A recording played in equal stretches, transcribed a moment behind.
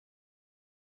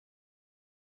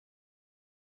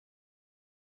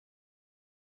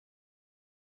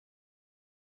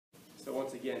So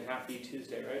once again, happy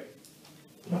Tuesday, right?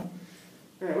 All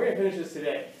right, we're going to finish this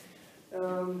today.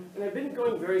 And I've been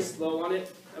going very slow on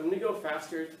it. I'm going to go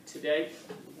faster today.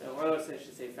 Why don't I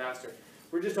should say faster?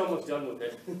 We're just almost done with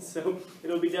it, so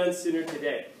it'll be done sooner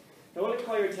today. I want to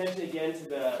call your attention again to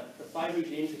the 5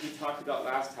 regimes that we talked about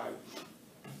last time.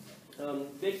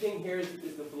 Big thing here is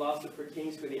the philosopher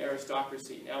kings for the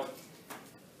aristocracy. Now,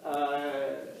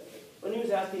 when he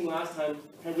was asking last time,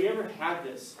 have we ever had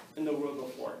this in the world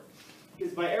before?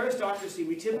 Because by aristocracy,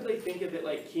 we typically think of it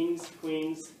like kings,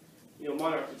 queens,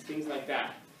 monarchies, things like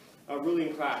that, a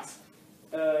ruling class.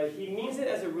 He means it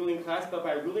as a ruling class, but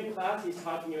by ruling class, he's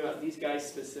talking about these guys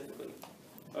specifically,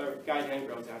 or guys and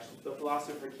girls actually, the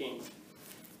philosopher kings.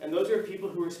 And those are people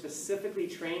who are specifically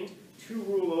trained to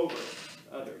rule over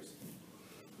others.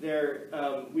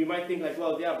 We might think like,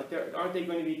 well, yeah, but aren't they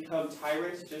going to become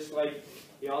tyrants just like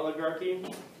the oligarchy?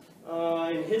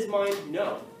 In his mind,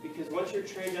 no, because once you're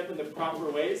trained up in the proper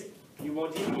ways, you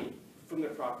won't deviate from the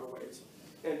proper ways.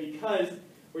 And because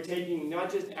we're taking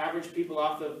not just average people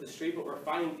off of the street, but we're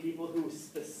finding people who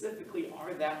specifically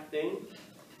are that thing,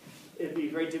 it'd be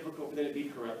very difficult for them to be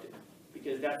corrupted,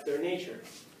 because that's their nature.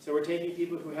 So we're taking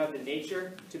people who have the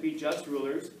nature to be just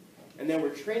rulers, and then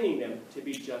we're training them to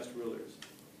be just rulers.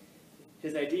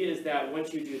 His idea is that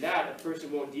once you do that, a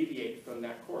person won't deviate from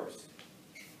that course.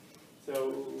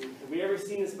 So, have we ever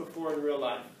seen this before in real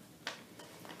life?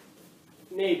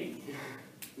 Maybe.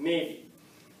 Maybe.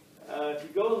 If you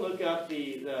go and look up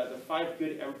the 5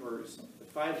 good emperors,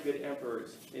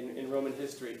 in Roman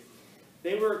history,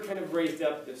 they were kind of raised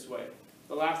up this way.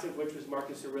 The last of which was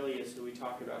Marcus Aurelius, who we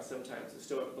talk about sometimes, the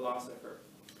Stoic philosopher.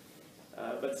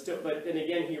 But then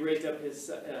again, he raised up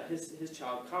his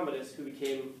child Commodus, who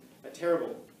became a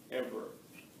terrible emperor.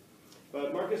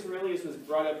 But Marcus Aurelius was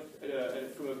brought up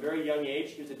from a very young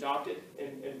age. He was adopted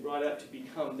and brought up to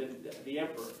become the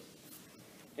emperor.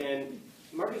 And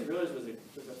Marcus Aurelius was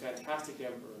a fantastic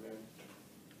emperor,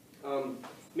 man.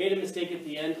 Made a mistake at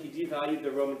the end. He devalued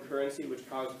the Roman currency, which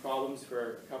caused problems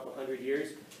for a couple hundred years.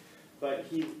 But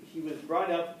he was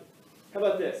brought up, how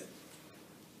about this?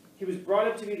 He was brought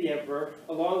up to be the emperor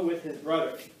along with his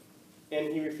brother.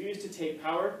 And he refused to take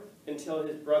power until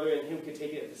his brother and him could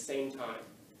take it at the same time.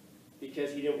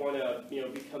 Because he didn't want to,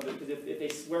 become because if they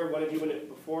swear one of you went it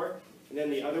before, and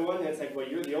then the other one, then it's like, well,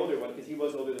 you're the older one, because he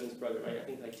was older than his brother, right? I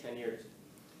think like 10 years.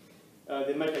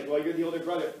 They might be like, well, you're the older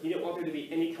brother. He didn't want there to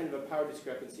be any kind of a power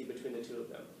discrepancy between the two of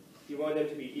them. He wanted them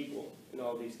to be equal in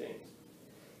all these things.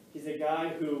 He's a guy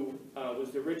who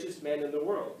was the richest man in the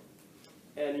world,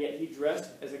 and yet he dressed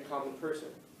as a common person.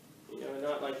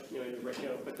 Not like,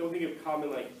 but don't think of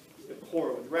common like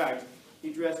poor with rags.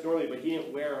 He dressed normally, but he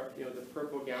didn't wear, the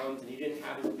purple gowns, and he didn't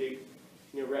have his big,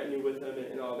 retinue with him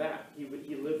and all that.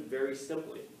 He lived very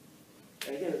simply.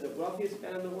 And again, he's the wealthiest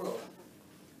man in the world.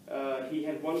 He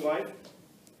had one wife,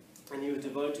 and he was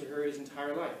devoted to her his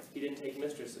entire life. He didn't take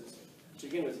mistresses, which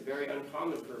again was very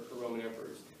uncommon for Roman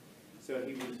emperors. So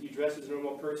he dressed as a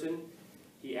normal person.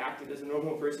 He acted as a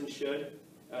normal person should.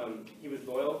 He was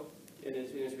loyal in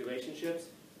his relationships.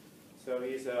 So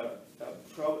he's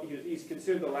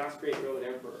considered the last great Roman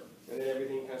emperor, and then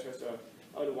everything kind of starts to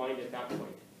unwind at that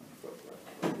point.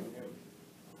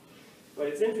 But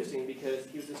it's interesting because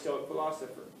he was a Stoic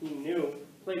philosopher. He knew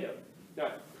Plato,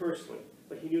 not personally,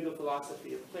 but he knew the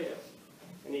philosophy of Plato,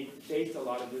 and he based a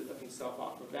lot of himself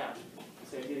off of that.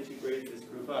 So I think he raised this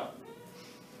group up.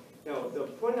 Now, the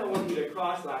point I wanted you to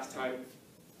cross last time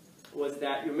was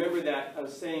that you remember that I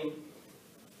was saying.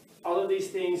 All of these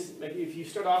things, like if you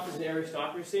start off as an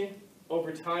aristocracy,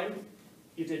 over time,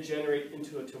 you degenerate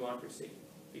into a democracy.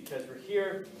 Because we're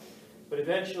here, but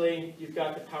eventually, you've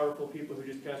got the powerful people who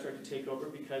just kind of start to take over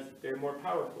because they're more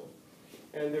powerful.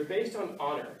 And they're based on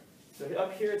honor. So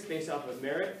up here, it's based off of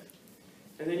merit.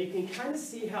 And then you can kind of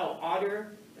see how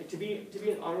honor, like to be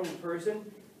an honorable person,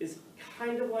 is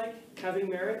kind of like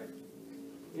having merit.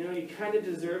 You kind of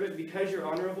deserve it because you're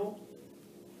honorable.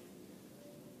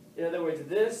 In other words,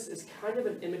 this is kind of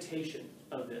an imitation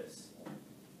of this.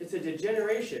 It's a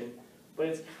degeneration, but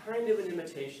it's kind of an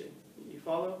imitation. You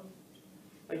follow?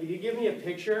 Like if you give me a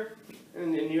picture,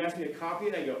 and you ask me to copy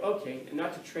it, I go, okay, and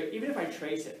not to trace, even if I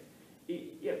trace it,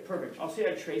 yeah, perfect, I'll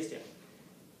say I traced it.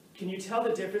 Can you tell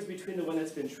the difference between the one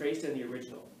that's been traced and the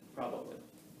original? Probably.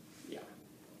 Yeah.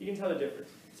 You can tell the difference.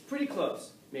 It's pretty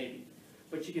close, maybe,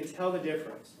 but you can tell the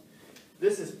difference.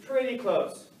 This is pretty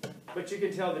close, but you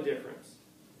can tell the difference.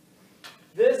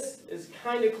 This is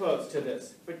kind of close to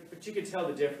this, but you can tell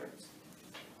the difference.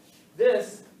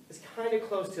 This is kind of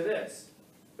close to this,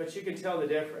 but you can tell the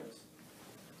difference.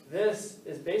 This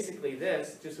is basically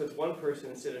this, just with one person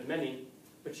instead of many,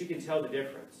 but you can tell the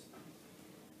difference.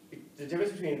 The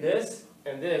difference between this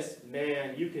and this,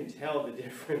 man, you can tell the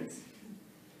difference.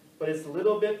 But it's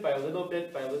little bit by little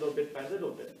bit by little bit by little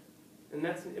bit. And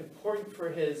that's important for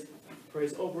his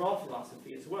overall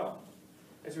philosophy as well.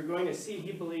 As we're going to see,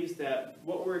 he believes that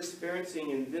what we're experiencing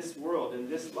in this world, in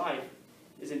this life,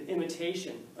 is an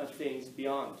imitation of things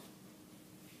beyond.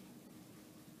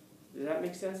 Does that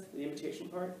make sense, the imitation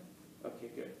part? Okay,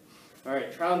 good. All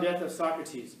right, trial and death of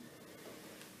Socrates.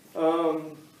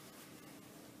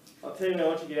 I'll tell you what I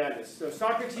want you to get out of this. So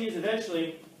Socrates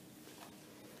eventually,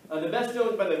 the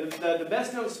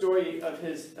best known story of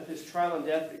his trial and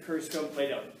death occurs from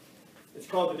Plato. It's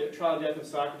called the trial and death of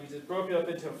Socrates. It's broken up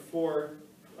into four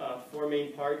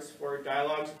main parts, 4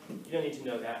 dialogues. You don't need to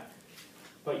know that,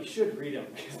 but you should read them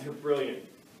because they're brilliant.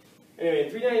 Anyway,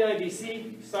 in 399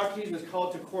 BC, Socrates was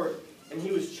called to court, and he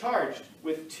was charged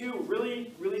with 2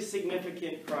 really, really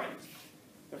significant crimes.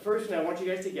 The first one, I want you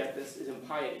guys to get this, is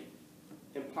impiety.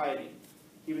 Impiety.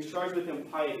 He was charged with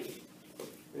impiety.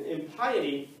 And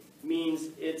impiety means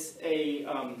it's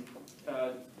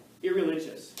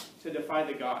irreligious, to defy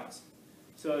the gods.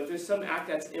 So if there's some act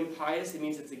that's impious, it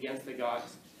means it's against the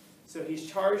gods. So he's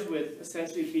charged with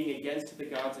essentially being against the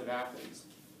gods of Athens.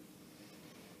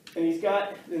 And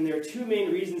there are 2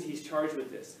 main reasons he's charged with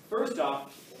this. First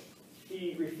off,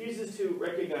 he refuses to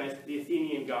recognize the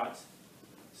Athenian gods.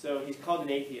 So he's called an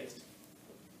atheist.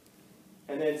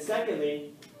 And then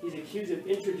secondly, he's accused of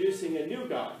introducing a new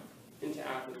god into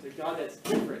Athens, a god that's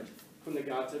different from the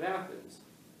gods of Athens.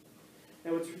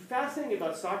 Now what's fascinating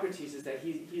about Socrates is that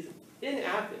he's in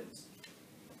Athens.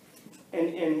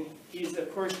 And he's,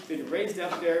 of course, been raised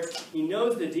up there. He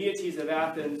knows the deities of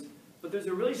Athens. But there's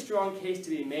a really strong case to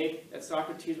be made that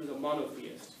Socrates was a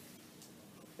monotheist.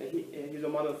 He was a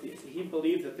monotheist. He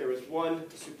believed that there was one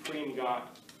supreme God.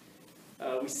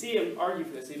 We see him argue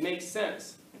for this. It makes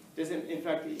sense. In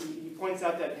fact, he points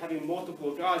out that having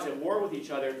multiple gods at war with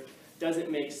each other doesn't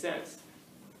make sense.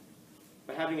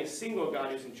 But having a single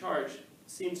God who's in charge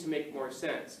seems to make more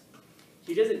sense.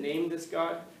 He doesn't name this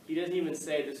God. He doesn't even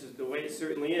say this is the way it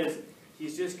certainly is.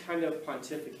 He's just kind of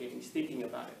pontificating. He's thinking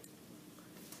about it.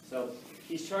 So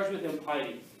he's charged with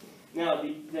impiety. Now,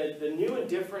 the new and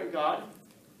different God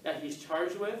that he's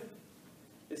charged with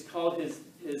is called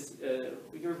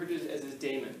we can refer to it as his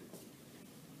daemon,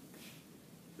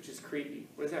 which is creepy.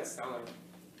 What does that sound like?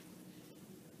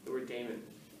 The word daemon.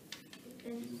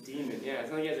 Demon, yeah,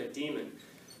 it's not like he has a demon.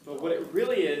 But what it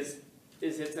really is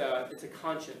it's a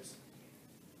conscience.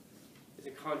 It's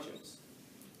a conscience.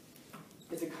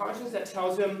 It's a conscience that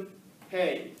tells him,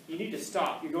 hey, you need to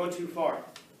stop. You're going too far.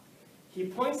 He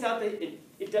points out that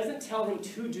it doesn't tell him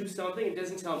to do something. It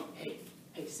doesn't tell him, hey,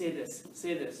 say this,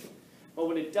 say this. But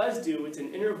what it does do, it's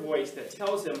an inner voice that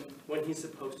tells him when he's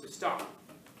supposed to stop.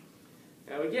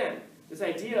 Now again, this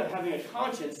idea of having a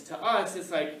conscience, to us, it's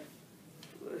like,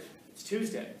 it's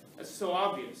Tuesday. That's so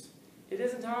obvious. It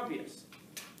isn't obvious.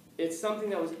 It's something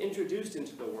that was introduced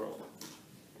into the world.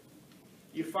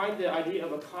 You find the idea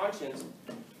of a conscience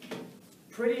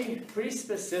pretty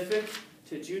specific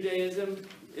to Judaism,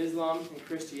 Islam, and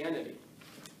Christianity.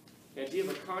 The idea of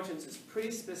a conscience is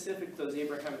pretty specific to those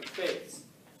Abrahamic faiths.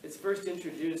 It's first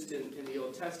introduced in the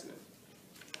Old Testament.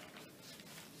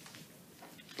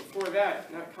 Before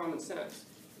that, not common sense.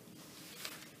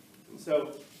 And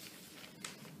so,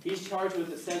 he's charged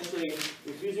with essentially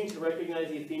refusing to recognize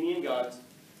the Athenian gods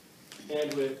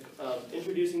and with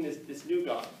introducing this new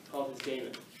god called his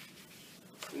daemon.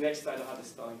 The next slide I'll have the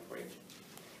spelling for you.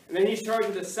 And then he's charged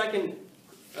with a second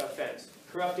offense,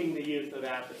 corrupting the youth of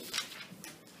Athens.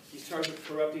 He's charged with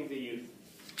corrupting the youth.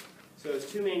 So there's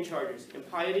 2 main charges: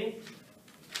 impiety,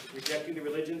 rejecting the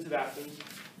religions of Athens,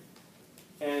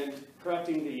 and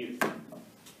corrupting the youth.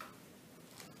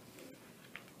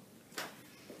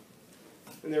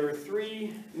 And there were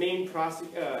 3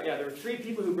 there were 3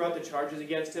 people who brought the charges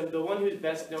against him. The one who's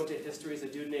best known to history is a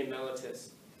dude named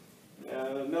Meletus.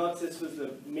 Meletus was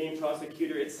the main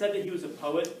prosecutor. It's said that he was a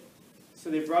poet. So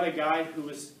they brought a guy who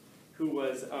was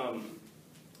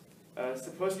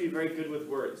supposed to be very good with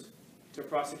words to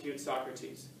prosecute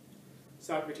Socrates.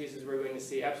 Socrates, as we're going to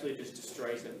see, absolutely just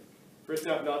destroys him. First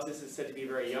off, Meletus is said to be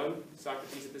very young.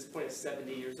 Socrates at this point is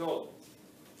 70 years old.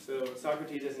 So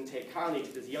Socrates doesn't take kindly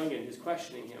to this youngin who's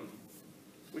questioning him,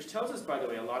 which tells us, by the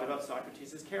way, a lot about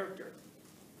Socrates' character.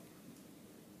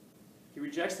 He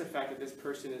rejects the fact that this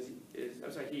person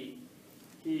he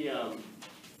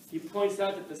points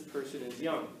out that this person is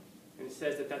young, and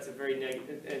says that that's a very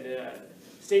negative, and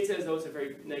states it as though it's a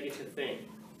very negative thing,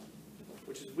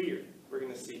 which is weird. We're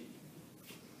going to see.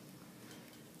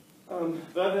 But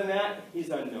other than that, he's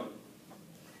unknown.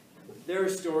 There are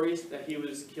stories that he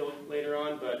was killed later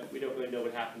on, but we don't really know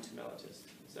what happened to Mellitus.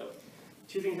 So,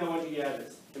 two things I want you to get out of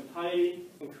this: impiety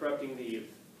and corrupting the youth.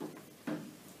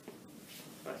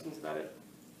 Questions about it?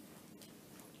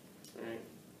 All right.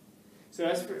 So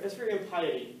as for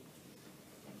impiety,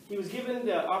 he was given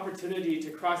the opportunity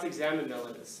to cross-examine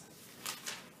Mellitus.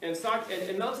 And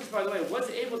Mellitus, by the way, was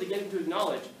able to get him to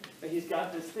acknowledge that he's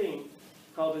got this thing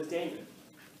called his daemon.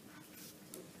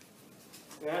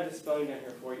 And I have the spelling down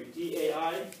here for you.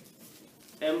 D-A-I-M-O-N-I-O-N.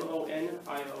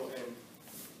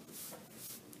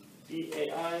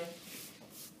 D-A-I-M-O-N-I-O-N.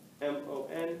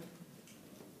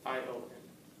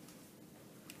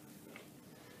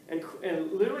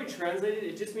 And literally translated,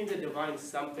 it just means a divine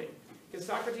something. Because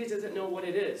Socrates doesn't know what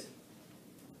it is.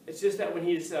 It's just that when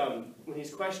he's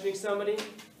questioning somebody,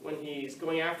 when he's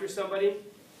going after somebody,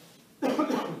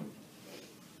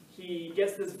 he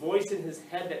gets this voice in his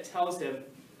head that tells him,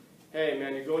 hey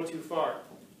man, you're going too far.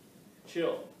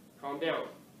 Chill. Calm down.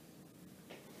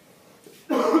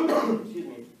 Excuse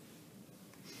me.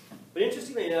 But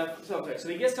interestingly enough, so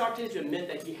he gets Socrates to admit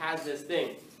that he has this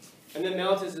thing. And then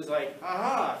Mellitus is like,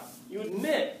 aha, you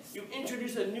admit, you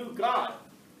introduce a new god.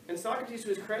 And Socrates, to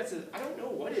his credit, says, I don't know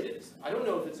what it is. I don't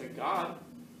know if it's a god.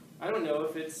 I don't know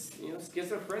if it's,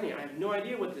 schizophrenia. I have no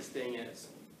idea what this thing is.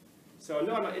 So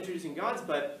no, I'm not introducing gods,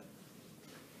 but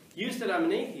you said I'm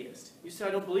an atheist. You said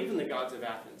I don't believe in the gods of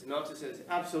Athens. And Mellitus says,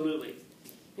 absolutely.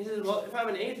 He says, well, if I'm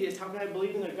an atheist, how can I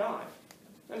believe in a god?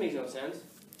 That makes no sense.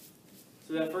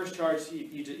 So that first charge,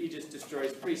 he just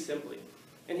destroys pretty simply.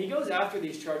 And he goes after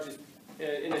these charges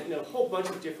in a whole bunch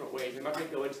of different ways. I'm not going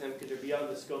to go into them because they're beyond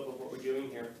the scope of what we're doing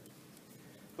here.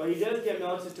 But he does get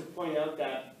Mellitus to point out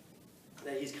that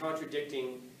he's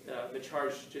contradicting the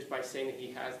charge just by saying that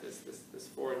he has this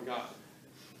foreign god.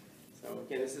 So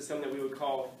again, this is something that we would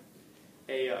call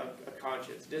a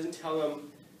conscience. It doesn't tell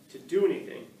him to do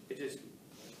anything. It just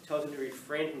tells him to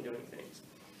refrain from doing things.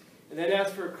 And then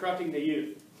as for corrupting the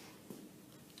youth,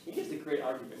 he gives a great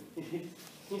argument.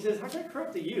 He says, how can I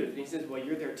corrupt the youth? And he says, well,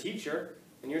 you're their teacher,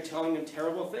 and you're telling them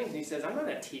terrible things. And he says, I'm not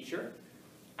a teacher.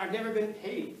 I've never been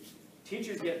paid.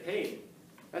 Teachers get paid.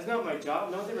 That's not my job.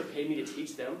 No one's ever paid me to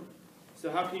teach them. So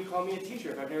how can you call me a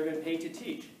teacher if I've never been paid to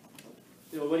teach? He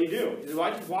says, well, what do you do? He says, well,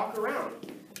 I just walk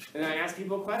around, and I ask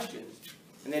people questions.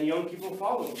 And then young people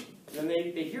follow me. And then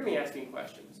they hear me asking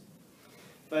questions.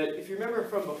 But if you remember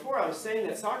from before, I was saying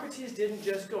that Socrates didn't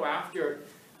just go after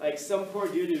like some poor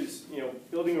dude who's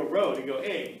building a road and go,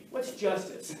 hey, what's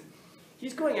justice?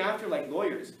 He's going after like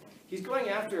lawyers. He's going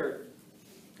after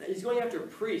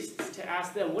priests to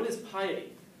ask them, what is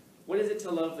piety? What is it to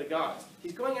love the gods?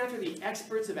 He's going after the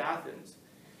experts of Athens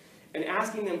and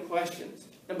asking them questions.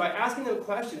 And by asking them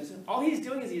questions, all he's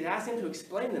doing is he's asking them to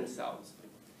explain themselves.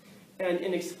 And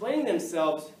in explaining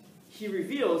themselves, he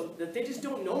reveals that they just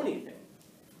don't know anything.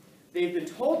 They've been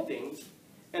told things,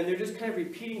 and they're just kind of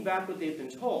repeating back what they've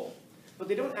been told. But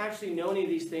they don't actually know any of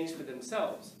these things for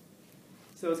themselves.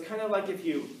 So it's kind of like if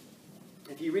you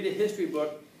read a history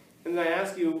book, and then I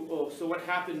ask you, oh, so what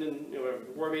happened in the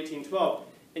War of 1812?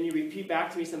 And you repeat back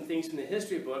to me some things from the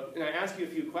history book, and I ask you a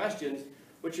few questions,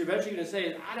 what you're eventually going to say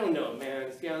is, I don't know,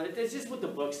 man. It's just what the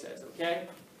book says, okay?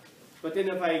 But then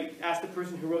if I ask the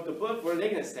person who wrote the book, what are they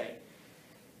going to say?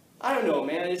 I don't know,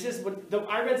 man. It's just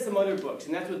I read some other books,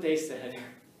 and that's what they said.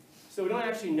 So we don't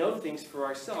actually know things for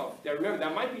ourselves. Now remember,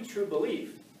 that might be true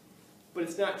belief, but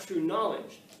it's not true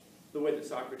knowledge, the way that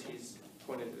Socrates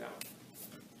pointed it out.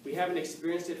 We haven't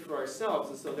experienced it for ourselves,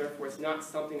 and so therefore it's not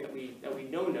something that we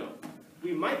know.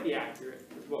 We might be accurate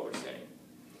with what we're saying.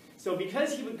 So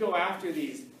because he would go after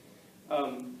these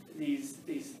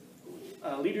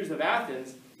leaders of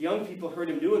Athens, young people heard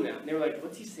him doing that, and they were like,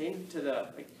 what's he saying to the...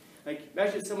 Like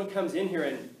imagine if someone comes in here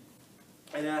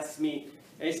and asks me,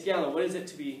 hey, Scala, what is it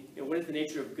to be, what is the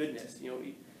nature of goodness?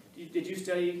 Did you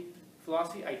study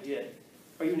philosophy? I did.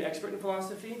 Are you an expert in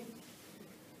philosophy?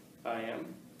 I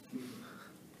am.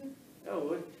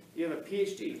 Oh, you have a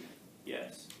PhD?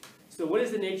 Yes. So what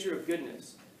is the nature of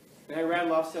goodness? And I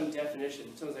rattle off some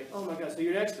definition. Someone's like, oh my God, so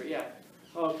you're an expert? Yeah.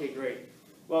 Oh, okay, great.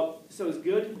 Well, so is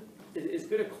good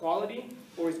a quality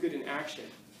or is good an action?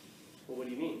 Well, what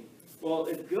do you mean? Well,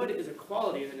 if good is a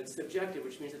quality, then it's subjective,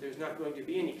 which means that there's not going to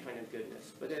be any kind of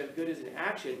goodness. But if good is an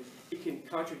action, it can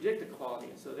contradict the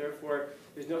quality. So therefore,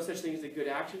 there's no such thing as a good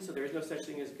action, so there is no such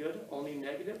thing as good, only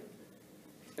negative.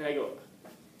 And I go,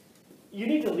 you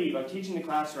need to leave. I'm teaching the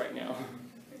class right now.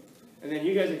 And then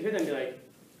you guys will hear them be like,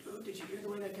 dude, did you hear the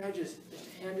way that guy just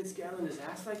handed Scala his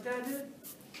ass like that, dude?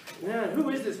 Man, who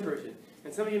is this person?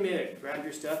 And some of you may grab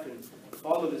your stuff and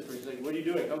follow this person. Like, what are you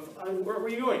doing? Where are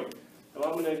you going?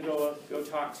 Well, I'm going to go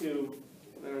talk to,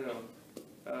 I don't know,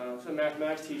 some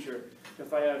mathematics teacher to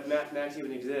find out if mathematics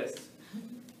even exists.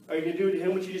 Are you going to do to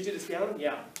him what you just did to Scout?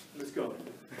 Yeah, let's go.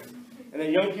 And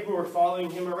then young people were following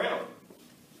him around.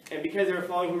 And because they were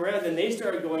following him around, then they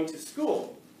started going to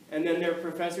school. And then their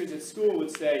professors at school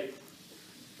would say,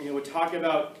 would talk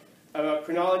about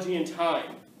chronology and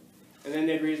time. And then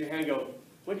they'd raise their hand and go,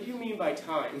 what do you mean by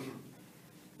time?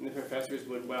 And the professors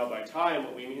would, well, by time,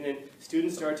 what we mean. And then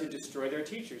students started to destroy their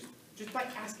teachers just by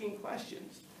asking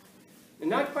questions. And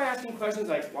not by asking questions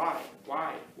like, why,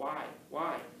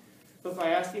 but by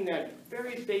asking that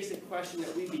very basic question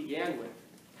that we began with.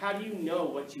 How do you know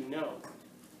what you know?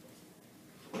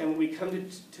 And what we come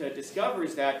to discover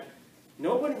is that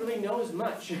no one really knows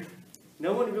much.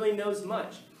 No one really knows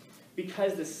much.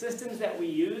 Because the systems that we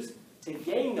use to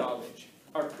gain knowledge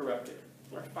are corrupted.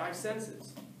 Our five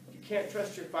senses. You can't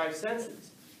trust your five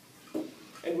senses.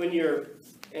 And when you're,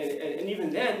 and even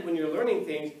then, when you're learning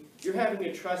things, you're having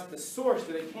to trust the source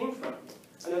that it came from,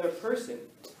 another person.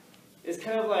 It's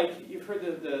kind of like, you've heard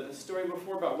the story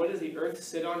before about what does the Earth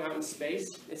sit on out in space?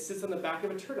 It sits on the back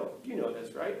of a turtle. You know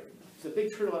this, right? It's a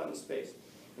big turtle out in space.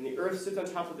 And the Earth sits on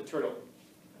top of the turtle.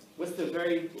 What's the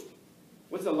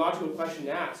logical question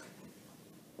to ask?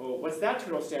 Well, what's that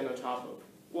turtle stand on top of?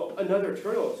 Well, another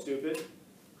turtle, stupid.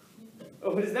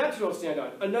 Oh, what does that turtle stand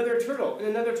on? Another turtle, and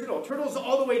another turtle. Turtles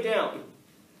all the way down.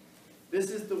 This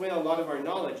is the way a lot of our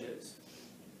knowledge is.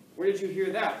 Where did you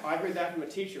hear that? I heard that from a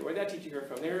teacher. Where did that teacher hear it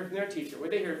from? They heard it from their teacher. Where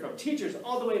did they hear it from? Teachers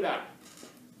all the way back.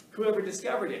 Whoever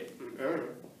discovered it.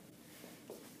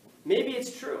 Maybe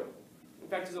it's true. In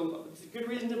fact, there's a good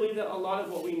reason to believe that a lot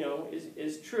of what we know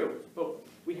is true. But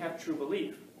we have true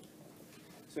belief.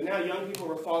 So now young people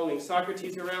were following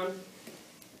Socrates around,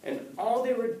 and all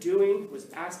they were doing was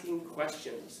asking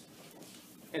questions.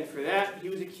 And for that, he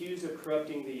was accused of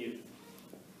corrupting the youth.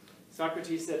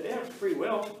 Socrates said, they have free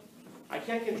will. I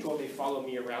can't control if they follow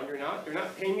me around or not. They're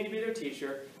not paying me to be their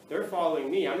teacher. They're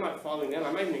following me. I'm not following them.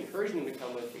 I'm not even encouraging them to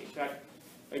come with me. In fact,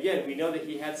 again, we know that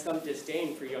he had some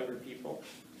disdain for younger people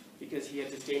because he had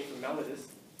disdain for Mellitus.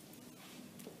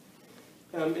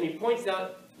 And he points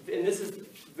out, and this is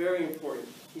very important,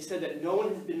 he said that no one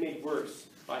has been made worse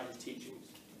by his teachings.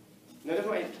 None of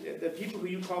the people who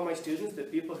you call my students, the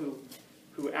people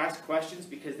who ask questions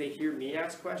because they hear me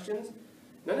ask questions,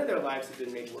 none of their lives have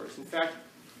been made worse. In fact,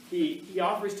 he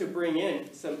offers to bring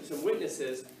in some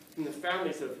witnesses from the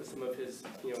families of some of his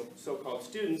so-called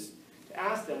students to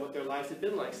ask them what their lives have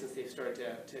been like since they've started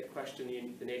to question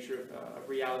the nature of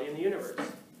reality in the universe.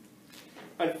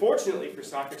 Unfortunately for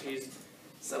Socrates,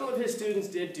 some of his students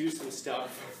did do some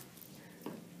stuff.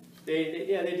 They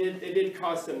did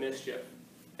cause some mischief.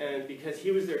 And because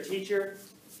he was their teacher,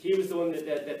 he was the one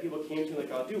that people came to like,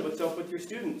 oh, dude, what's up with your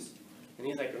students? And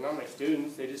he's like, they're not my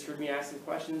students. They just heard me ask some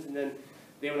questions, and then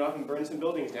they went off and burned some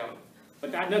buildings down.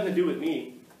 But that had nothing to do with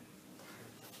me.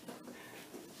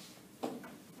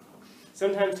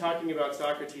 Sometimes talking about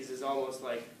Socrates is almost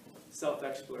like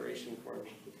self-exploration for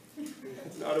me.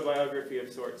 It's an autobiography of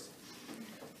sorts.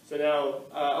 So now,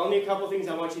 only a couple things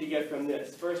I want you to get from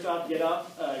this. First off, he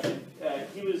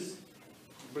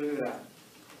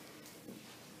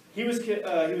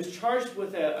was charged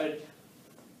with I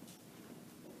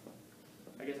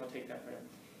guess I'll take that for now.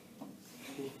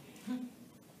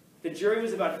 The jury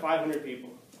was about 500 people.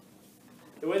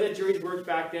 The way that juries worked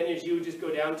back then is you would just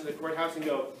go down to the courthouse and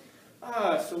go,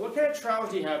 so what kind of trials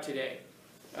do you have today?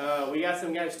 We got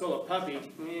some guy who stole a puppy.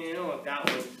 I don't want that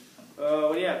one.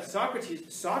 Well, yeah, Socrates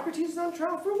is on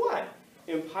trial for what?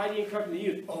 Impiety and corrupting the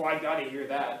youth. Oh, I gotta hear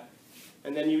that.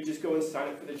 And then you just go and sign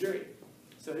up for the jury.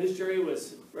 So his jury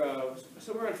was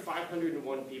somewhere around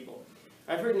 501 people.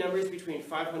 I've heard numbers between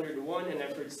 501 and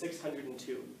I've heard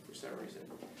 602 for some reason.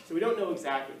 So we don't know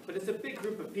exactly, but it's a big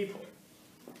group of people.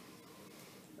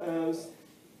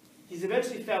 He's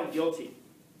eventually found guilty.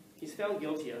 He's found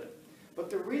guilty of it. But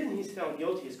the reason he's found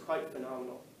guilty is quite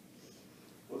phenomenal.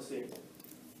 We'll see.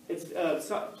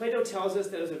 Plato tells us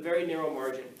that it was a very narrow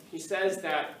margin. He says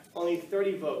that only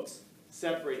 30 votes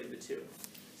separated the two.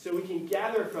 So we can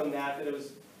gather from that it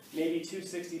was maybe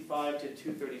 265 to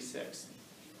 236.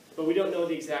 But we don't know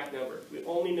the exact number. We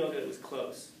only know that it was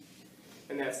close.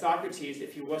 And that Socrates,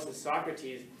 if he wasn't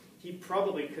Socrates, he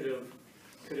probably could have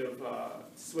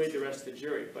swayed the rest of the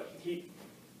jury. But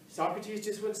Socrates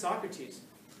just went Socrates.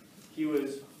 He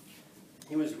was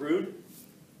rude.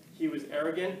 He was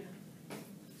arrogant.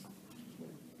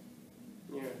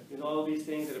 And all of these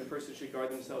things that a person should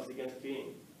guard themselves against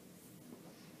being.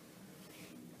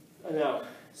 Now,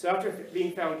 so after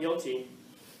being found guilty,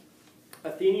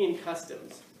 Athenian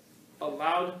customs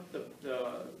allowed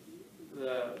the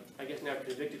I guess now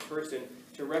convicted person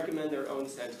to recommend their own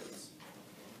sentence.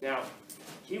 Now,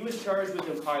 he was charged with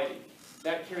impiety.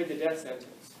 That carried the death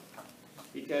sentence.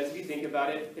 Because if you think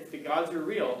about it, if the gods are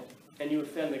real and you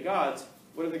offend the gods,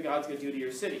 what are the gods going to do to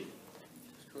your city?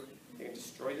 They're going to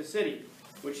destroy the city,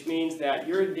 which means that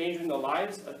you're endangering the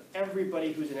lives of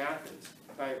everybody who's in Athens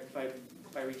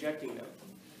by rejecting them.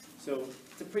 So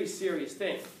it's a pretty serious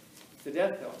thing. It's the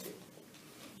death penalty.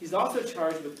 He's also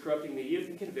charged with corrupting the youth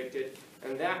and convicted,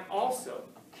 and that also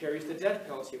carries the death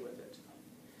penalty with it.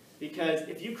 Because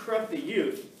if you corrupt the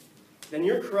youth, then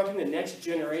you're corrupting the next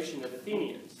generation of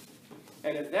Athenians.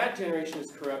 And if that generation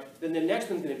is corrupt, then the next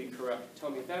one's going to be corrupt.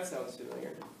 Tell me if that sounds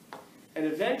familiar. And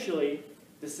eventually,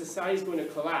 the society is going to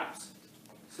collapse.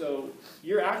 So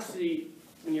you're actually,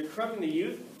 when you're corrupting the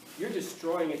youth, you're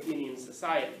destroying Athenian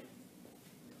society.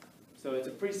 So it's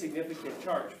a pretty significant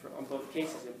charge on both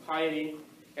cases, impiety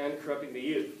and corrupting the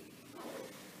youth.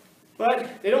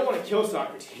 But they don't want to kill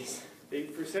Socrates.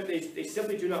 They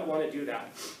simply do not want to do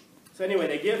that. So anyway,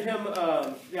 they give him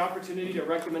the opportunity to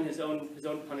recommend his own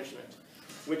punishment,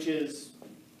 which is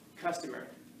customary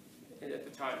at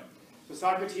the time. So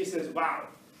Socrates says, wow,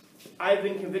 I've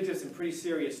been convicted of some pretty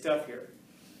serious stuff here.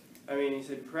 I mean, he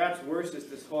said, perhaps worse is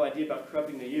this whole idea about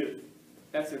corrupting the youth.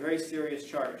 That's a very serious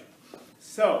charge.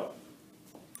 So,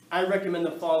 I recommend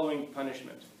the following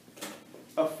punishment.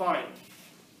 A fine.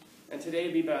 And today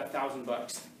it'd be about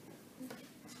 $1,000.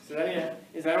 So that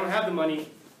is, I don't have the money,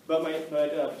 but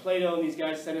Plato and these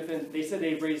guys, Xenophon, they said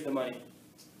they've raised the money.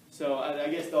 So I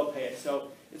guess they'll pay it.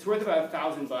 So it's worth about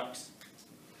 $1,000.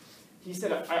 He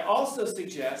said, I also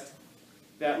suggest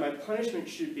that my punishment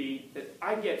should be that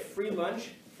I get free lunch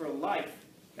for life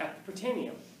at the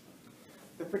Prytaneum.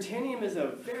 The Prytaneum is a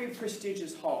very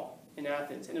prestigious hall in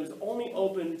Athens, and it was only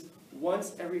opened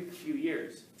once every few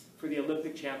years for the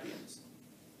Olympic champions.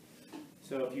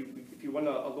 So if you won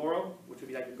a laurel, which would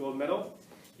be like a gold medal,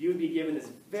 you would be given this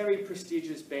very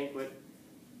prestigious banquet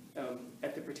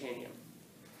at the Prytaneum.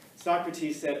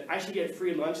 Socrates said, I should get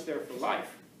free lunch there for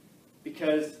life,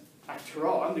 because after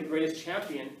all, I'm the greatest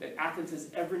champion that Athens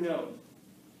has ever known.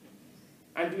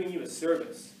 I'm doing you a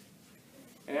service.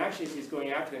 And actually, as he's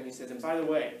going after them, he says, and by the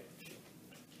way,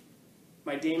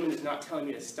 my daemon is not telling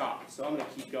me to stop, so I'm going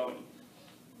to keep going.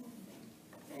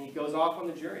 And he goes off on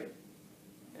the jury.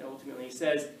 And ultimately he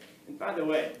says, and by the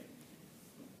way,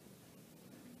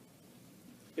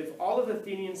 if all of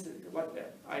Athenians,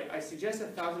 I suggest a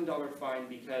 $1,000 fine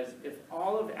because if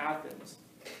all of Athens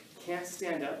can't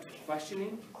stand up to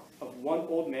questioning of one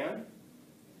old man,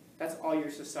 that's all your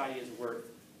society is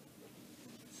worth.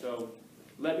 So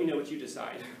let me know what you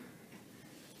decide.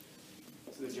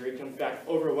 So the jury comes back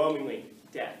overwhelmingly,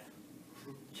 death.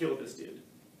 Kill this dude.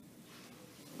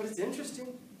 But it's interesting.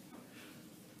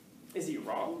 Is he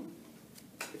wrong?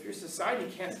 If your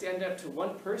society can't stand up to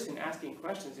one person asking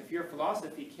questions, if your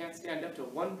philosophy can't stand up to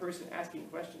one person asking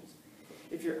questions,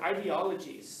 if your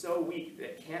ideology is so weak that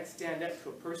it can't stand up to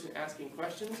a person asking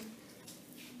questions,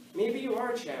 maybe you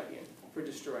are a champion for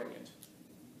destroying it.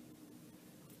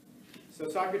 So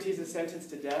Socrates is sentenced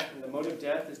to death, and the mode of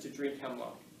death is to drink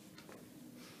hemlock.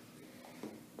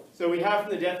 So we have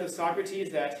from the death of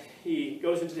Socrates that he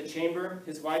goes into the chamber,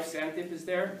 his wife Xanthippe is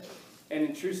there, and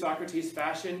in true Socrates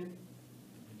fashion,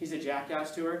 he's a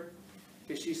jackass to her,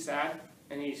 because she's sad,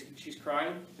 and she's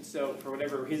crying, and so, for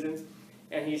whatever reason,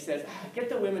 and he says, get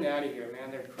the women out of here,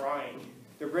 man, they're crying.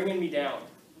 They're bringing me down.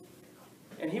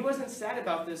 And he wasn't sad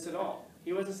about this at all.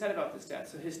 He wasn't sad about this death.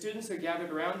 So his students are gathered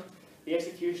around, the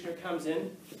executioner comes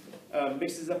in,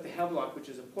 mixes up the hemlock, which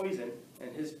is a poison,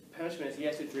 and his punishment is he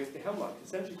has to drink the hemlock,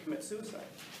 essentially commit suicide.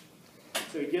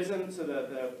 So he gives them, so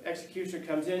the executioner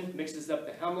comes in, mixes up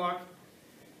the hemlock.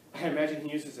 I imagine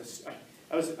he uses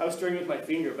I was stirring with my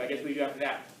finger, but I guess we do after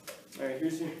that. All right,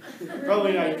 here's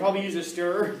probably not. He probably use a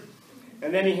stirrer,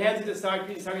 and then he hands it to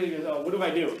Socrates. Socrates goes, "Oh, what do I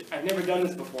do? I've never done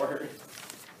this before."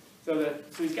 So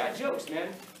he's got jokes, man,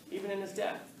 even in his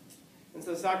death. And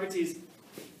so Socrates,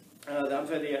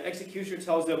 the executioner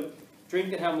tells him,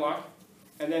 drink the hemlock,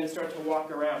 and then start to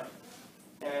walk around.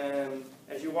 And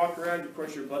as you walk around, of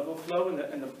course, your blood will flow,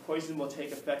 and the poison will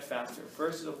take effect faster.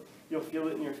 First, you'll feel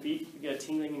it in your feet. You get a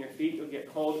tingling in your feet. You'll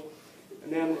get cold.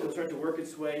 And then it'll start to work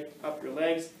its way up your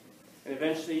legs. And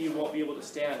eventually, you won't be able to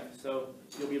stand. So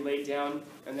you'll be laid down,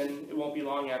 and then it won't be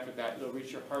long after that. It'll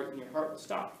reach your heart, and your heart will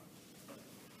stop.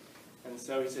 And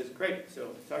so he says, great.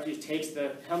 So Socrates takes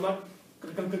the hemlock,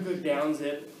 downs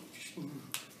it,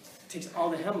 takes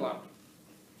all the hemlock.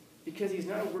 Because he's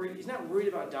not worried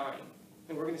about dying.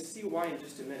 And we're going to see why in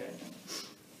just a minute.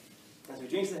 As he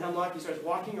drinks the hemlock, he starts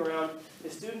walking around.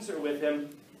 His students are with him.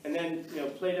 And then,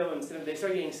 Plato and Xenophon, they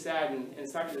start getting sad. And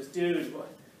Socrates says, dude,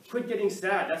 quit getting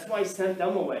sad. That's why I sent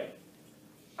them away.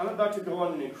 I'm about to go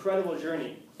on an incredible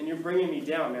journey, and you're bringing me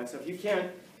down, man. So if you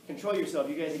can't control yourself,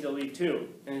 you guys need to leave too.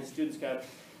 And the students go,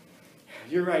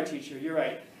 you're right, teacher, you're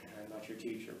right. I'm not your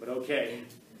teacher, but okay.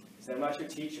 He said, I'm not your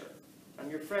teacher.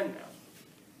 I'm your friend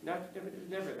now.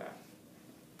 Never that.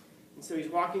 And so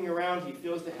he's walking around, he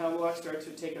feels the hemlock start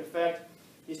to take effect.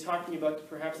 He's talking about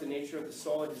perhaps the nature of the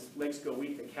soul, and his legs go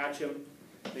weak, they catch him,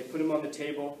 they put him on the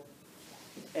table.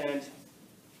 And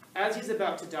as he's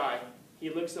about to die, he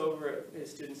looks over at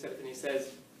his students and he says,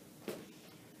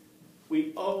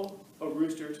 we owe a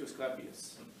rooster to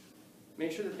Asclepius.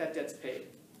 Make sure that that debt's paid.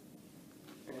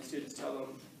 And his students tell him,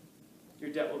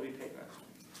 your debt will be paid, master.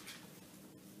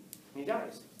 And he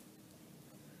dies.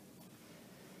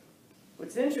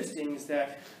 What's interesting is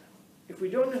that if we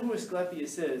don't know who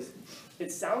Asclepius is,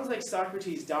 it sounds like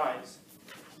Socrates dies.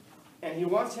 And he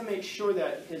wants to make sure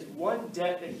that his one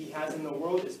debt that he has in the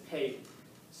world is paid.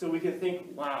 So we can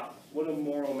think, wow, what a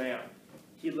moral man.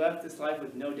 He left this life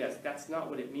with no debts. That's not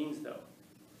what it means, though.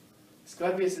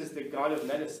 Asclepius is the god of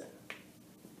medicine.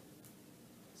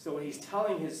 So what he's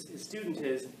telling his student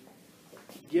is,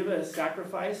 give a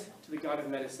sacrifice to the god of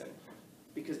medicine.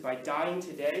 Because by dying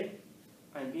today,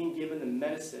 I'm being given the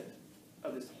medicine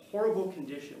of this horrible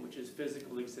condition, which is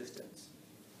physical existence.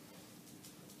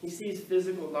 He sees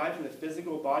physical life and the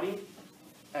physical body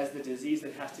as the disease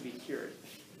that has to be cured.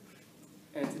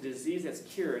 And it's a disease that's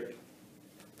cured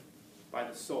by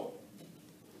the soul.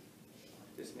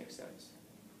 If this makes sense.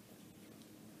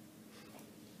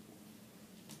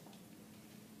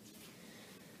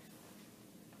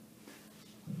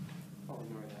 I'll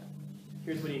ignore that.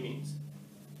 Here's what he means.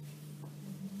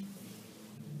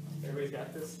 Everybody's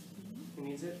got this? Who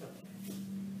needs it? Okay.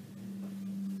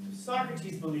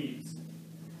 Socrates believes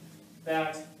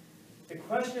that the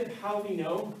question of how we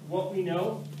know what we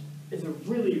know is a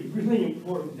really, really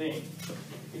important thing.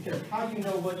 Because how you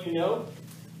know what you know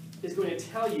is going to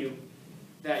tell you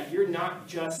that you're not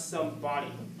just some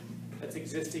body that's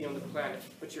existing on the planet,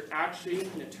 but you're actually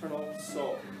an eternal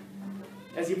soul.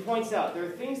 As he points out, there are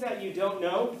things that you don't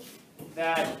know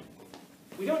that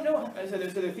we don't know. So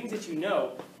there are things that you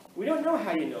know. We don't know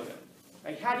how you know them.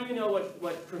 Like, how do you know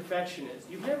what perfection is?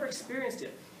 You've never experienced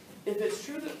it. If it's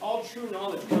true that all true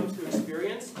knowledge comes through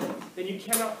experience, then you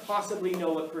cannot possibly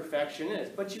know what perfection is.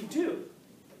 But you do.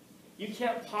 You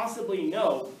can't possibly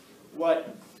know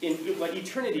what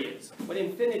eternity is, what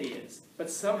infinity is. But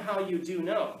somehow you do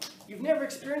know. You've never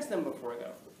experienced them before,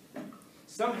 though.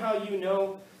 Somehow you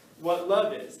know what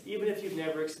love is, even if you've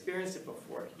never experienced it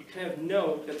before. You kind of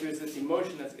know that there's this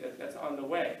emotion that's on the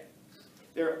way.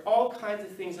 There are all kinds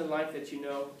of things in life that you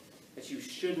know that you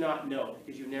should not know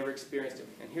because you've never experienced them.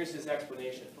 And here's his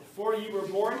explanation. Before you were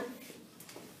born,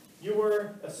 you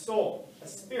were a soul, a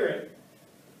spirit,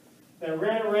 that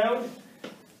ran around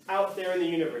out there in the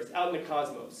universe, out in the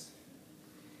cosmos.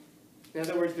 In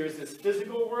other words, there's this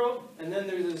physical world, and then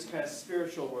there's this kind of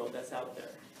spiritual world that's out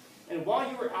there. And while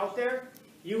you were out there,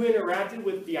 you interacted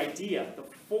with the idea, the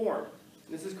form.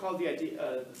 And this is called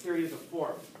the theory of the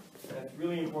form. And that's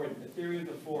really important, the theory of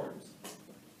the forms.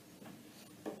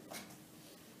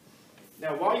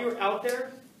 Now, while you were out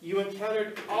there, you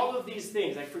encountered all of these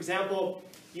things. Like, for example,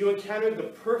 you encountered the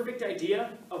perfect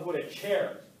idea of what a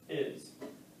chair is.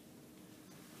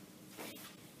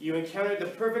 You encountered the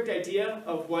perfect idea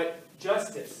of what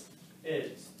justice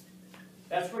is.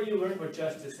 That's where you learned what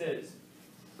justice is.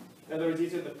 In other words,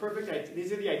 these are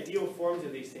the ideal forms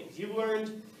of these things. You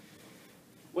learned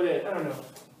what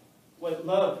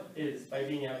love is by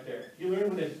being out there. You learn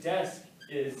what a desk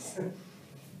is.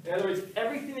 In other words,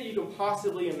 everything that you could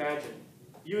possibly imagine,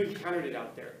 you encountered it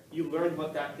out there. You learned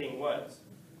what that thing was.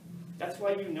 That's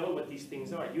why you know what these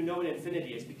things are. You know what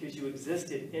infinity is because you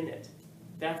existed in it.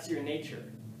 That's your nature.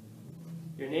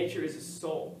 Your nature is a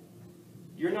soul.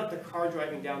 You're not the car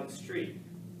driving down the street.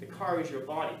 The car is your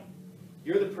body.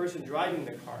 You're the person driving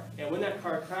the car. And when that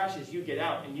car crashes, you get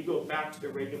out and you go back to the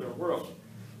regular world.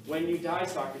 When you die,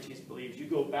 Socrates believes, you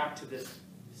go back to this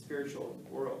spiritual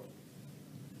world.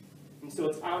 And so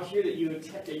it's out here that you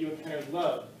encounter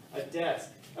love, a desk,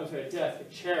 a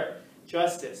chair,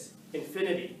 justice,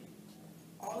 infinity.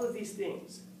 All of these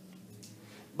things.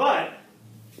 But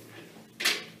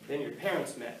then your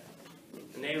parents met,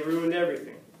 and they ruined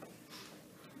everything.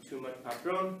 Too much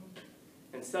patron,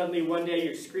 and suddenly one day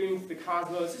you're screaming to the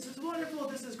cosmos, this is wonderful,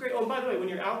 this is great. Oh, by the way, when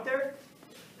you're out there,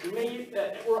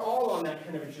 we're all on that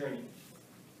kind of a journey.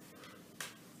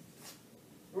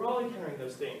 We're all encountering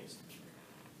those things.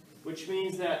 Which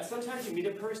means that sometimes you meet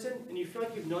a person and you feel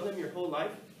like you've known them your whole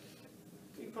life.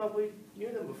 You probably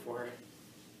knew them before.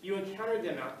 You encountered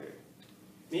them out there.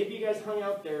 Maybe you guys hung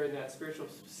out there in that spiritual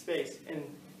space and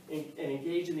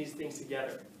engaged in these things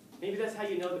together. Maybe that's how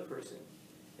you know the person.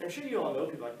 And I'm sure you all know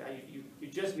people like that. You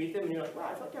just meet them and you're like, wow,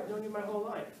 I feel like I've known you my whole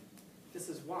life. This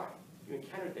is why. You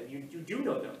encountered them. You do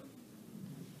know them.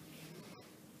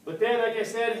 But then, like I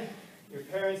said, your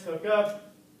parents hook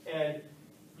up and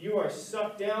you are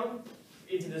sucked down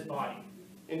into this body,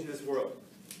 into this world.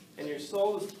 And your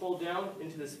soul is pulled down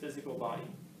into this physical body.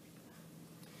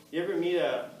 You ever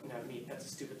not meet, that's a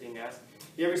stupid thing to ask.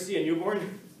 You ever see a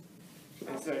newborn?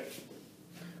 And it's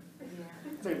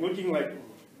like looking like,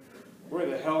 where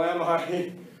the hell am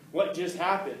I? What just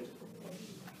happened?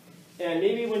 And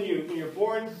maybe when you're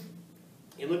born,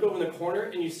 you look over in the corner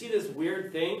and you see this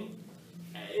weird thing.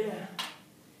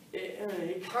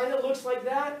 It kind of looks like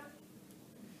that.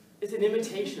 It's an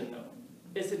imitation, though.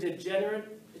 It's a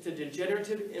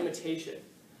degenerative imitation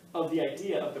of the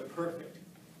idea of the perfect.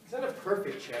 It's not a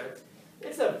perfect chair.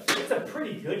 It's a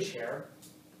pretty good chair,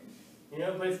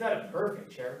 but it's not a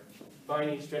perfect chair by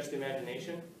any stretch of the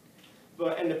imagination.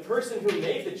 And the person who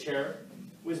made the chair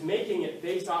was making it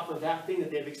based off of that thing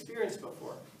that they've experienced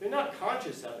before. They're not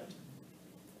conscious of it.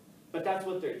 But that's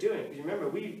what they're doing. Because remember,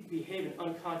 we behave in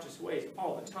unconscious ways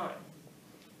all the time.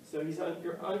 So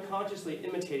you're unconsciously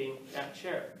imitating that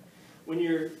chair. When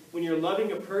you're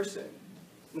loving a person,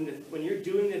 when you're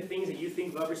doing the things that you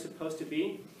think love is supposed to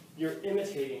be, you're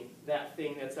imitating that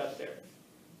thing that's up there.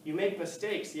 You make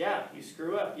mistakes, yeah. You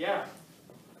screw up, yeah.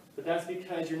 But that's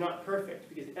because you're not perfect,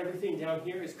 because everything down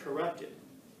here is corrupted,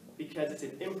 because it's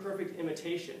an imperfect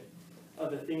imitation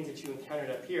of the things that you encountered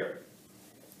up here.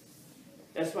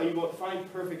 That's why you won't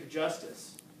find perfect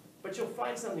justice, but you'll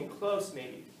find something close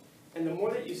maybe. And the more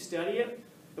that you study it,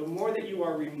 the more that you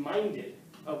are reminded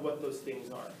of what those things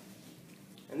are.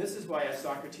 And this is why, as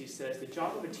Socrates says, the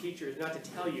job of a teacher is not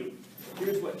to tell you,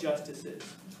 here's what justice is,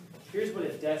 here's what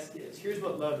a desk is, here's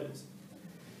what love is.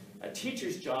 A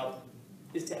teacher's job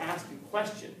is to ask you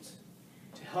questions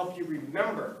to help you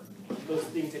remember those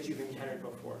things that you've encountered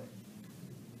before.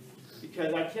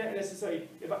 Because I can't necessarily,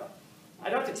 I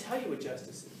don't have to tell you what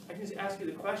justice is. I can just ask you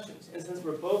the questions. And since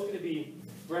we're both going to be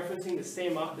referencing the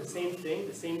same thing,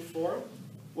 the same form,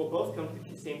 we'll both come to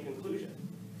the same conclusion.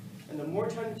 And the more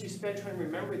time that you spend trying to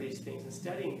remember these things and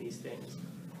studying these things,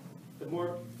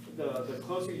 the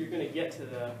closer you're going to get to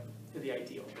the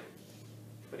ideal.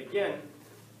 But again,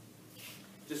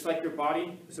 just like your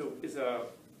body is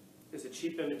a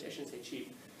cheap imitation, I shouldn't say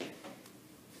cheap,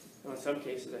 well, in some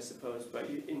cases I suppose, but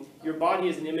your body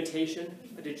is an imitation,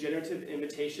 a degenerative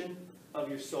imitation of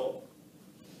your soul.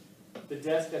 The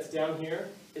desk that's down here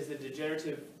is the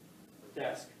degenerative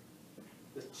desk.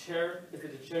 The chair is the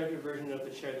degenerative version of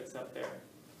the chair that's up there.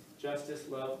 Justice,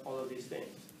 love, all of these things.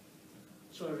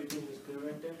 So everything is good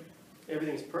right there?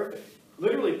 Everything's perfect.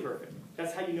 Literally perfect.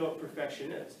 That's how you know what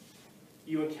perfection is.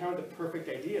 You encounter the perfect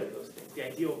idea of those things, the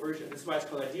ideal version. This is why it's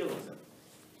called idealism.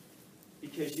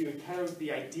 Because you encounter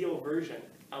the ideal version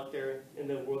out there in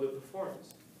the world of the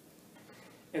forms.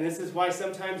 And this is why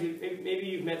sometimes maybe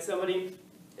you've met somebody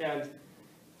and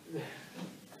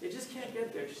they just can't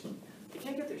get their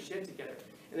shit together.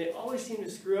 And they always seem to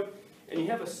screw up, and you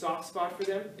have a soft spot for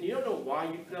them, and you don't know why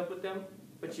you put up with them,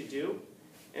 but you do.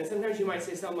 And sometimes you might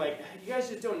say something like, you guys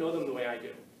just don't know them the way I do.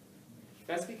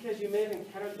 That's because you may have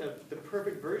encountered the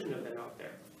perfect version of them out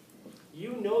there.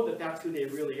 You know that that's who they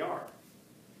really are,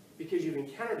 because you've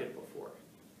encountered it before.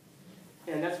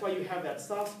 And that's why you have that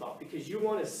soft spot, because you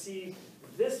want to see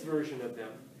this version of them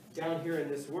down here in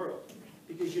this world,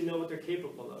 because you know what they're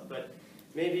capable of. But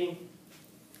maybe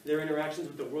their interactions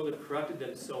with the world have corrupted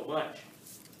them so much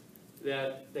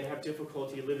that they have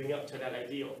difficulty living up to that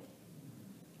ideal.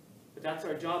 But that's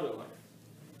our job in life,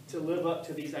 to live up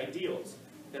to these ideals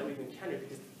that we've encountered,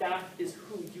 because that is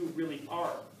who you really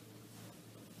are.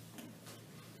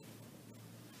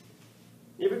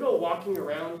 You ever go walking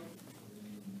around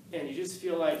and you just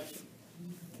feel like,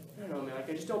 I don't know, man, like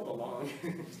I just don't belong,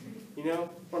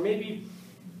 Or maybe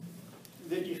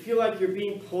that you feel like you're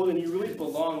being pulled and you really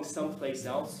belong someplace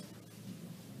else.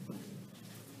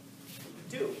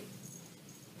 You do.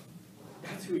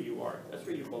 That's who you are. That's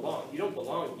where you belong. You don't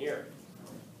belong here.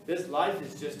 This life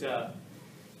is just a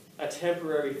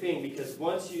temporary thing, because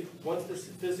once this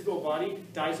physical body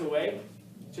dies away,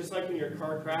 just like when your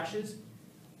car crashes,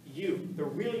 you, the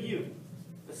real you,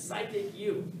 the psychic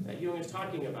you that Jung is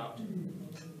talking about,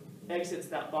 exits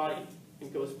that body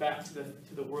and goes back to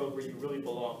the world where you really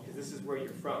belong, because this is where you're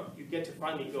from. You get to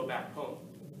finally go back home.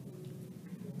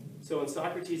 So when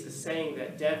Socrates is saying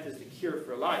that death is the cure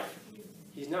for life,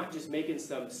 he's not just making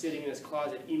some sitting in his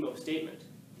closet emo statement.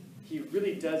 He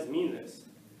really does mean this,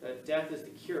 that death is the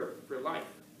cure for life.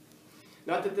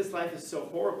 Not that this life is so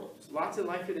horrible. There's lots of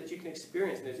life here that you can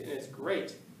experience, and it's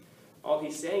great. All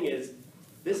he's saying is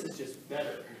This is just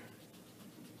better.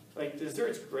 Like,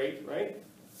 dessert's great, right?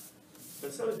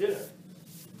 But so is dinner.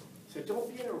 So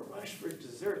don't be in a rush for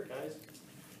dessert, guys.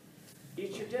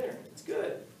 Eat your dinner. It's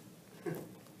good.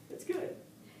 It's good.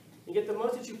 You get the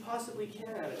most that you possibly can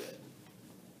out of it.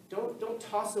 Don't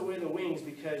toss away the wings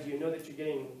because you know that you're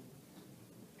getting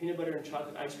peanut butter and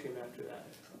chocolate ice cream after that.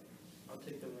 I'll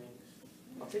take the wings.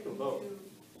 I'll take them both.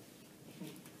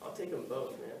 I'll take them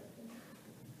both, man.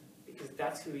 Because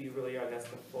that's who you really are. That's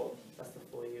the full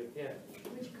you. Yeah.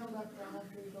 Would you come back down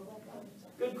after you go back up?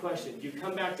 Good question. Do you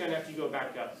come back down after you go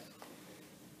back up?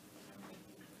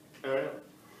 I don't know.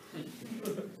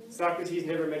 Socrates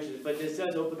never mentions it, but this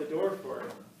does open the door for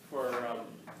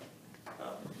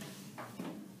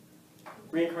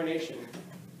reincarnation.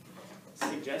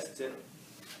 Suggests it.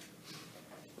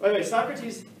 By the way,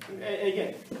 Socrates, and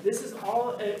again, this is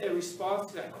all a response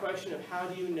to that question of how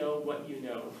do you know what you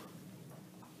know?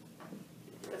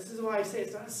 This is why I say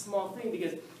it's not a small thing,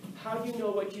 because how you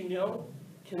know what you know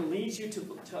can lead you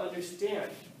to understand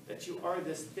that you are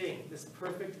this thing, this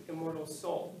perfect immortal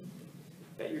soul.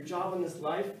 That your job in this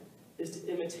life is to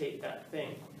imitate that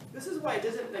thing. This is why it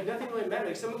doesn't, like, nothing really matters.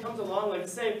 Like, someone comes along, like,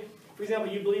 say, for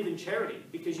example, you believe in charity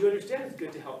because you understand it's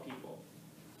good to help people.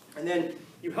 And then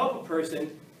you help a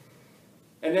person,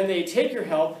 and then they take your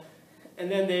help, and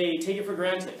then they take it for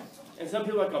granted. And some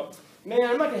people are like, oh, man,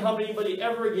 I'm not going to help anybody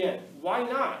ever again. Why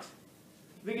not?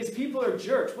 Because people are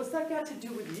jerks. What's that got to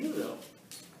do with you, though?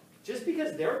 Just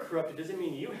because they're corrupted doesn't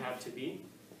mean you have to be.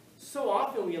 So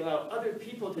often we allow other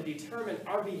people to determine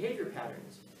our behavior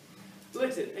patterns.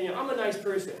 Listen, I'm a nice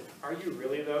person. Are you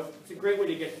really, though? It's a great way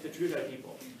to get the truth out of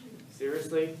people.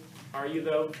 Seriously? Are you,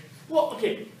 though? Well,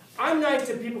 okay, I'm nice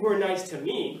to people who are nice to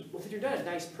me. Well, then you're not a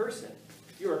nice person.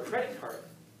 You're a credit card.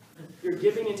 You're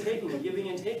giving and taking and giving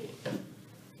and taking.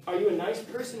 Are you a nice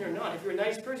person or not? If you're a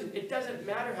nice person, it doesn't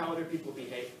matter how other people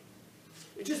behave.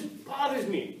 It just bothers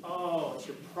me. Oh, it's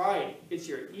your pride. It's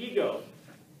your ego.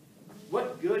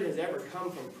 What good has ever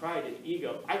come from pride and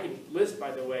ego? I can list,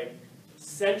 by the way,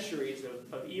 centuries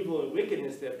of evil and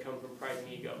wickedness that have come from pride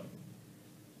and ego.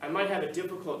 I might have a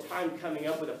difficult time coming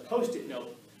up with a post-it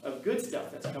note of good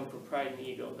stuff that's come from pride and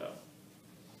ego, though.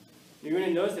 You're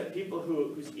going to notice that people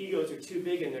whose egos are too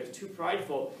big and they're too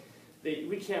prideful,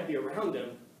 we can't be around them.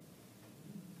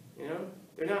 You know?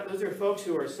 They're not, those are folks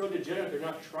who are so degenerate, they're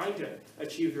not trying to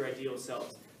achieve their ideal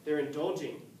selves. They're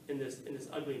indulging in this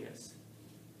ugliness.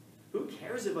 Who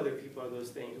cares if other people are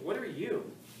those things? What are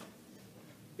you?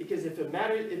 Because if it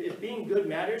matters, if being good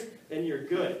matters, then you're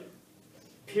good.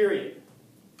 Period.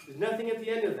 There's nothing at the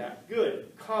end of that.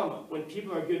 Good, comma, when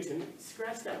people are good to me.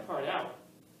 Scratch that part out.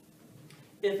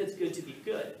 If it's good to be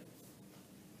good.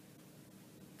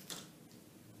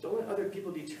 Don't let other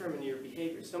people determine your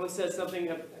behavior. Someone says something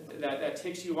that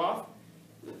ticks you off,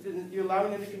 then you're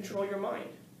allowing them to control your mind.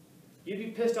 You'd be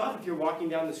pissed off if you're walking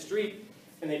down the street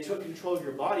and they took control of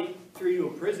your body, threw you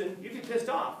in prison. You'd be pissed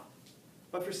off.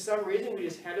 But for some reason, we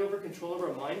just hand over control of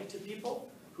our mind to people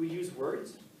who use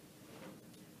words.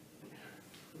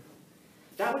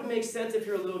 That would make sense if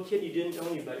you're a little kid, you didn't know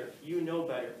any better. You know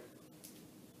better.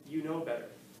 You know better.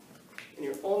 And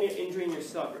you're only injuring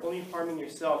yourself. You're only harming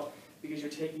yourself because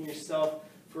you're taking yourself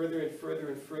further and further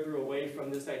and further away from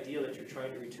this ideal that you're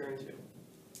trying to return to.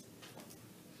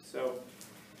 So,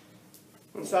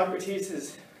 when Socrates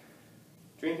is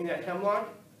drinking that hemlock,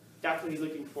 that's what he's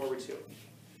looking forward to.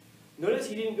 Notice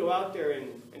he didn't go out there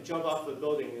and jump off the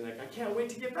building and be like, I can't wait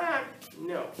to get back.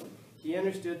 No. He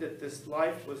understood that this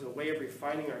life was a way of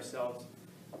refining ourselves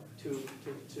to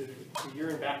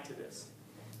yearn back to this.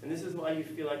 And this is why you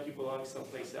feel like you belong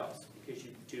someplace else, because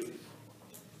you do.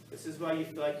 This is why you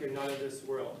feel like you're not of this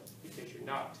world, because you're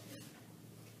not.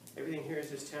 Everything here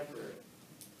is just temporary.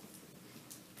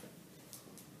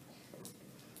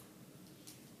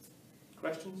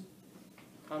 Questions?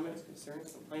 Comments?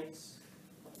 Concerns? Complaints?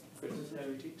 Criticisms?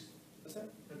 Critiques? What's that?